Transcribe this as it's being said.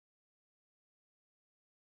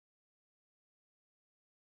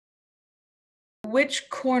which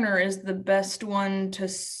corner is the best one to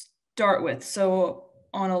start with? So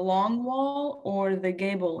on a long wall or the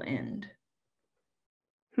gable end?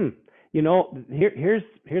 Hmm. You know, here's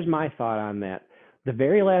my thought on that. The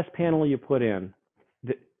very last panel you put in,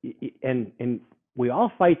 the, and we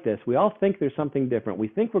all fight this. We all think there's something different. We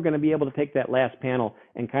think we're going to be able to take that last panel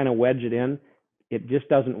and kind of wedge it in. It just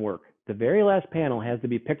doesn't work. The very last panel has to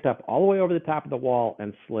be picked up all the way over the top of the wall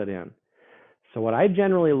and slid in. So what I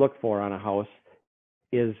generally look for on a house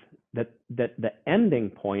is that the ending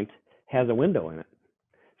point has a window in it,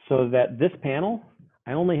 so that this panel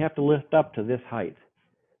I only have to lift up to this height.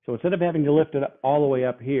 So instead of having to lift it up all the way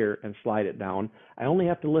up here and slide it down, I only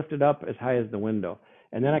have to lift it up as high as the window.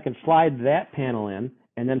 And then I can slide that panel in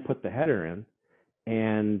and then put the header in,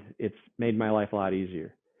 and it's made my life a lot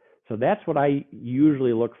easier. So that's what I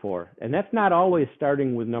usually look for. And that's not always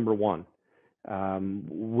starting with number one.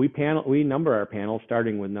 We number our panels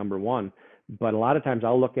starting with number one, but a lot of times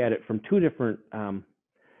I'll look at it from two different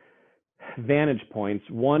vantage points.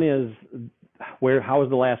 One is how is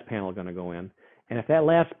the last panel going to go in? And if that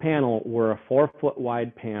last panel were a 4-foot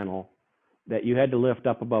wide panel that you had to lift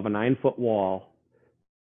up above a 9-foot wall,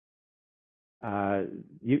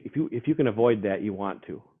 if you can avoid that, you want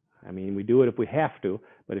to. I mean, we do it if we have to,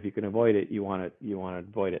 but if you can avoid it, you want to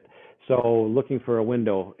avoid it. So looking for a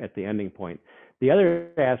window at the ending point. The other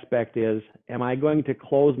aspect is, am I going to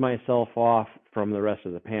close myself off from the rest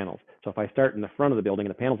of the panels? So if I start in the front of the building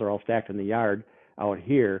and the panels are all stacked in the yard out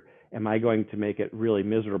here, am I going to make it really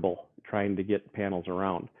miserable trying to get panels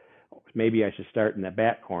around? Maybe I should start in the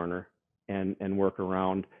back corner and work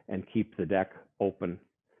around and keep the deck open.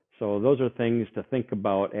 So those are things to think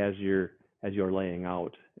about as you're laying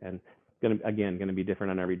out, and going to be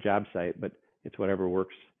different on every job site, but it's whatever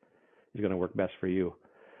works is going to work best for you.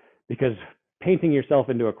 Because painting yourself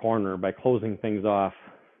into a corner by closing things off,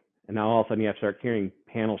 and now all of a sudden you have to start carrying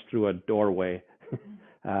panels through a doorway,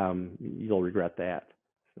 you'll regret that.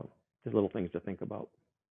 So just little things to think about.